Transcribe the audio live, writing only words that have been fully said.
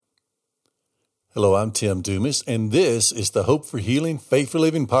Hello, I'm Tim Dumas, and this is the Hope for Healing, Faith for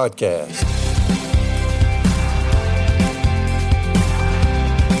Living podcast.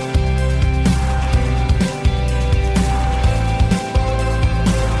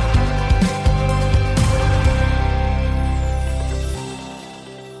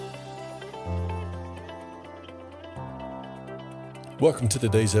 Welcome to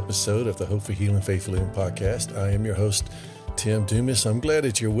today's episode of the Hope for Healing, Faith for Living podcast. I am your host, Tim Dumas. I'm glad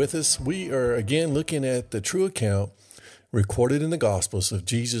that you're with us. We are again looking at the true account recorded in the Gospels of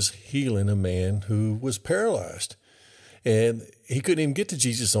Jesus healing a man who was paralyzed. And he couldn't even get to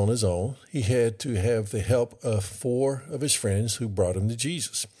Jesus on his own. He had to have the help of 4 of his friends who brought him to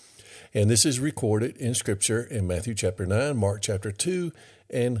Jesus. And this is recorded in Scripture in Matthew chapter 9, Mark chapter 2,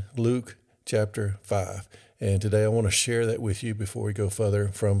 and Luke chapter 5. And today I want to share that with you before we go further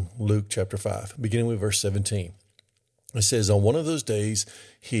from Luke chapter 5, beginning with verse 17. It says, on one of those days,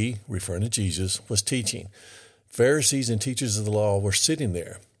 he, referring to Jesus, was teaching. Pharisees and teachers of the law were sitting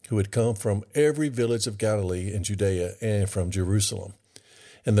there, who had come from every village of Galilee and Judea and from Jerusalem.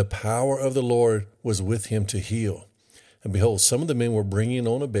 And the power of the Lord was with him to heal. And behold, some of the men were bringing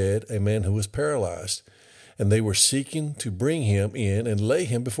on a bed a man who was paralyzed. And they were seeking to bring him in and lay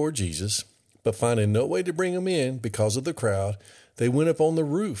him before Jesus. But finding no way to bring him in because of the crowd, they went up on the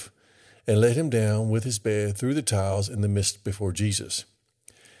roof and let him down with his bed through the tiles in the midst before Jesus.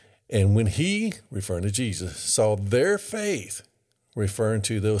 And when he, referring to Jesus, saw their faith, referring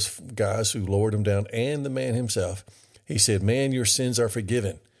to those guys who lowered him down and the man himself, he said, man, your sins are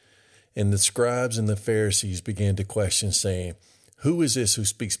forgiven. And the scribes and the Pharisees began to question, saying, who is this who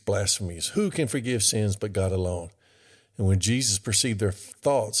speaks blasphemies? Who can forgive sins but God alone? And when Jesus perceived their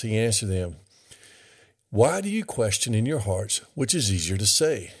thoughts, he answered them, why do you question in your hearts, which is easier to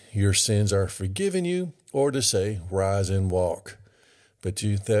say, your sins are forgiven you, or to say, rise and walk? But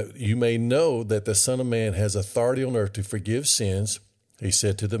that you may know that the Son of Man has authority on earth to forgive sins, he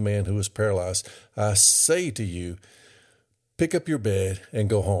said to the man who was paralyzed, I say to you, pick up your bed and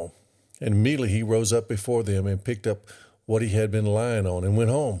go home. And immediately he rose up before them and picked up what he had been lying on and went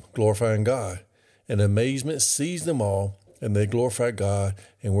home, glorifying God. And amazement seized them all, and they glorified God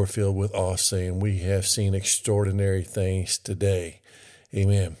and were filled with awe, saying, we have seen extraordinary things today.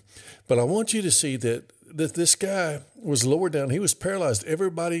 Amen. But I want you to see that this guy was lowered down. He was paralyzed.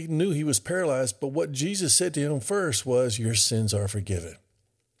 Everybody knew he was paralyzed, but what Jesus said to him first was, your sins are forgiven.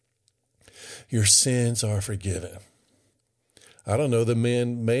 Your sins are forgiven. I don't know, the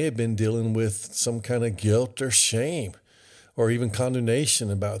man may have been dealing with some kind of guilt or shame, or even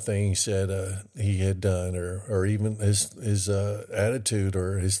condemnation about things that he had done, or even his attitude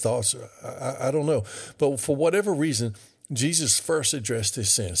or his thoughts. I don't know. But for whatever reason, Jesus first addressed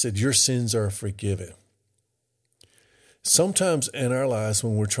his sin, said, your sins are forgiven. Sometimes in our lives,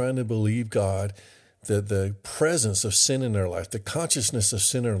 when we're trying to believe God, that the presence of sin in our life, the consciousness of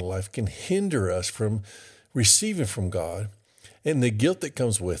sin in our life can hinder us from receiving from God. And the guilt that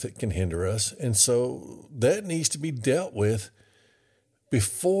comes with it can hinder us. And so that needs to be dealt with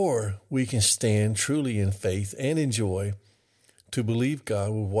before we can stand truly in faith and in joy to believe God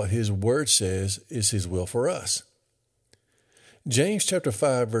with what his word says is his will for us. James chapter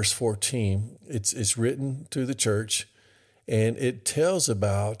 5, verse 14, it's written to the church, and it tells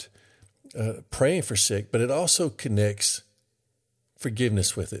about praying for sick, but it also connects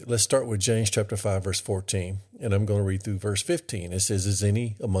forgiveness with it. Let's start with James chapter 5, verse 14, and I'm going to read through verse 15. It says, is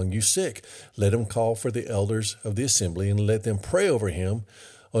any among you sick? Let him call for the elders of the assembly and let them pray over him,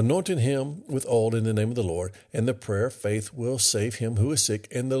 anointing him with oil in the name of the Lord. And the prayer of faith will save him who is sick,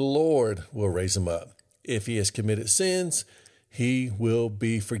 and the Lord will raise him up. If he has committed sins, he will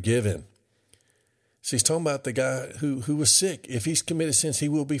be forgiven. So he's talking about the guy who was sick. If he's committed sins, he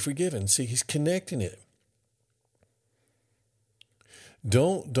will be forgiven. See, he's connecting it.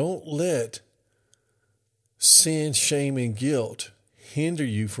 Don't let sin, shame, and guilt hinder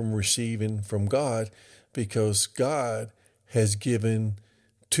you from receiving from God, because God has given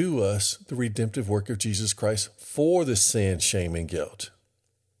to us the redemptive work of Jesus Christ for the sin, shame, and guilt.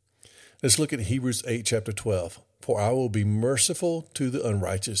 Let's look at Hebrews 8, chapter 12. For I will be merciful to the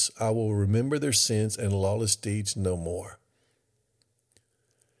unrighteous. I will remember their sins and lawless deeds no more.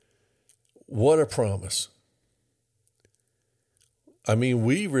 What a promise. I mean,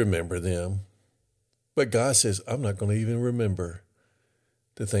 we remember them, but God says, I'm not going to even remember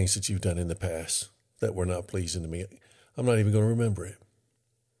the things that you've done in the past that were not pleasing to me. I'm not even going to remember it.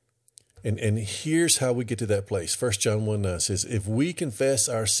 And here's how we get to that place. 1 John 1:9 says, if we confess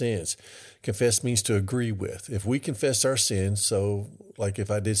our sins, confess means to agree with. If we confess our sins, so like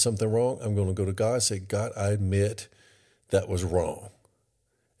if I did something wrong, I'm going to go to God and say, God, I admit that was wrong,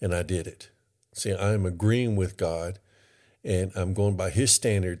 and I did it. See, I'm agreeing with God, and I'm going by his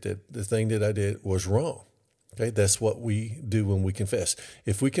standard that the thing that I did was wrong. Okay, that's what we do when we confess.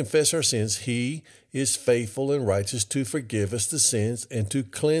 If we confess our sins, he is faithful and righteous to forgive us the sins and to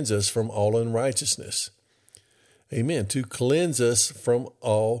cleanse us from all unrighteousness. Amen. To cleanse us from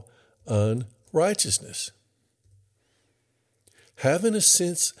all unrighteousness. Having a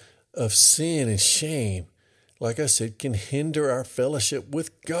sense of sin and shame, like I said, can hinder our fellowship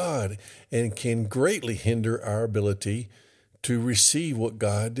with God and can greatly hinder our ability to receive what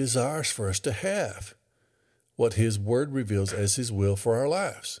God desires for us to have, what his word reveals as his will for our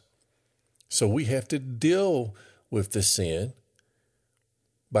lives. So we have to deal with the sin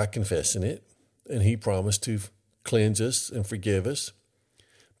by confessing it, and he promised to cleanse us and forgive us.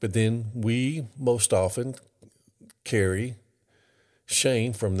 But then we most often carry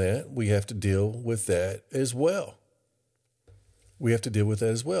shame from that. We have to deal with that as well.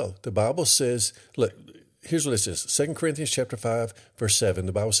 The Bible says, look, here's what it says. 2 Corinthians chapter 5, verse 7,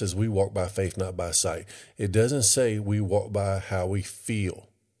 the Bible says we walk by faith, not by sight. It doesn't say we walk by how we feel.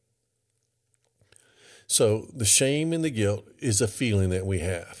 So the shame and the guilt is a feeling that we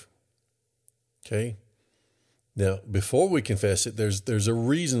have. Okay? Now, before we confess it, there's a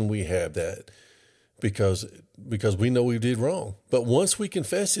reason we have that, because we know we did wrong. But once we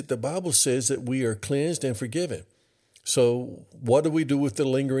confess it, the Bible says that we are cleansed and forgiven. So what do we do with the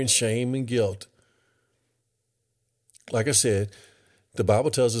lingering shame and guilt? Like I said, the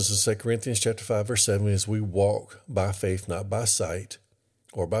Bible tells us in 2 Corinthians chapter 5, verse 7, is we walk by faith, not by sight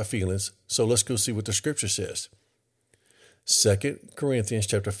or by feelings. So let's go see what the scripture says. 2 Corinthians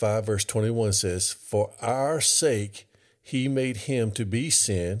chapter 5, verse 21 says, "For our sake he made him to be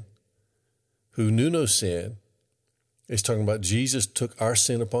sin, who knew no sin." It's talking about Jesus took our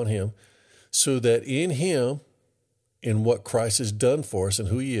sin upon him, so that in him, in what Christ has done for us and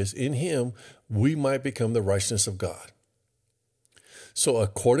who he is, in him, we might become the righteousness of God. So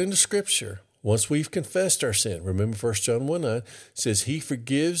according to Scripture, once we've confessed our sin, remember 1 John 1:9 says he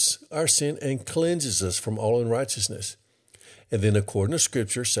forgives our sin and cleanses us from all unrighteousness. And then according to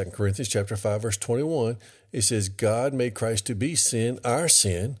Scripture, 2 Corinthians chapter 5, verse 21, it says God made Christ to be sin, our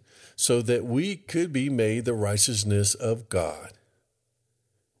sin, so that we could be made the righteousness of God.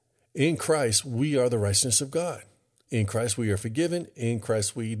 In Christ, we are the righteousness of God. In Christ, we are forgiven. In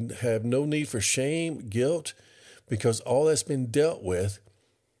Christ, we have no need for shame, guilt, because all that's been dealt with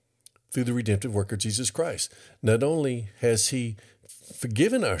through the redemptive work of Jesus Christ. Not only has he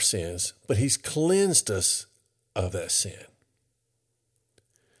forgiven our sins, but he's cleansed us of that sin.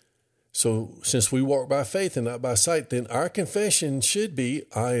 So since we walk by faith and not by sight, then our confession should be,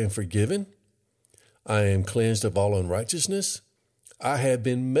 I am forgiven, I am cleansed of all unrighteousness, I have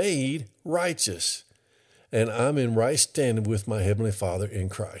been made righteous, and I'm in right standing with my Heavenly Father in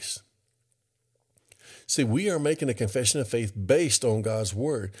Christ. See, we are making a confession of faith based on God's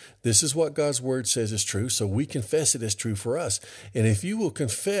Word. This is what God's Word says is true, so we confess it as true for us. And if you will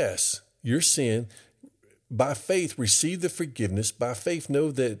confess your sin, by faith receive the forgiveness, by faith know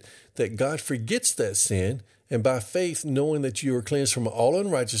that God forgets that sin, and by faith knowing that you are cleansed from all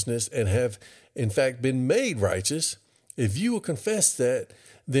unrighteousness and have in fact been made righteous, if you will confess that,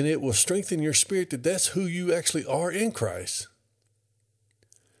 then it will strengthen your spirit that that's who you actually are in Christ.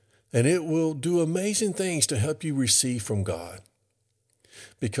 And it will do amazing things to help you receive from God.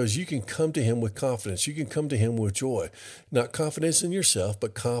 Because you can come to him with confidence. You can come to him with joy. Not confidence in yourself,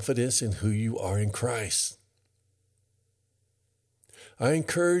 but confidence in who you are in Christ. I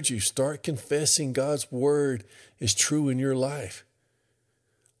encourage you, start confessing God's word is true in your life.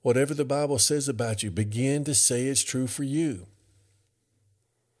 Whatever the Bible says about you, begin to say it's true for you.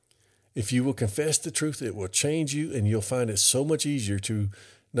 If you will confess the truth, it will change you, and you'll find it so much easier to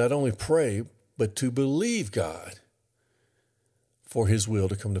not only pray, but to believe God for his will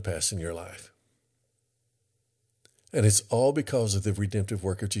to come to pass in your life. And it's all because of the redemptive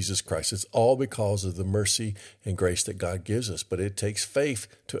work of Jesus Christ. It's all because of the mercy and grace that God gives us. But it takes faith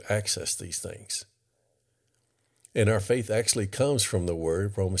to access these things. And our faith actually comes from the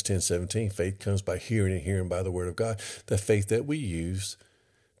Word. Romans 10:17, faith comes by hearing and hearing by the Word of God. The faith that we use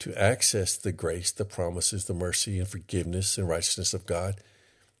to access the grace, the promises, the mercy and forgiveness and righteousness of God.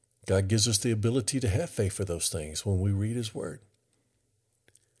 God gives us the ability to have faith for those things when we read his word.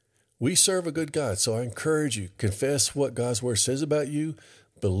 We serve a good God, so I encourage you, confess what God's word says about you,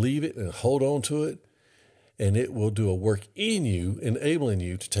 believe it and hold on to it, and it will do a work in you, enabling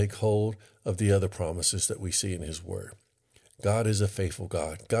you to take hold of the other promises that we see in his word. God is a faithful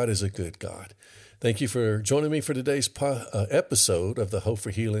God. God is a good God. Thank you for joining me for today's episode of the Hope for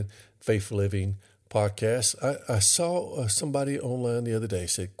Healing, Faith for Living podcast. I saw somebody online the other day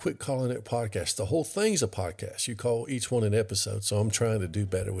said, quit calling it podcast. The whole thing's a podcast. You call each one an episode. So I'm trying to do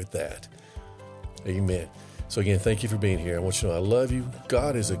better with that. Amen. So again, thank you for being here. I want you to know I love you.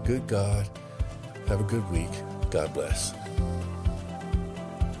 God is a good God. Have a good week. God bless.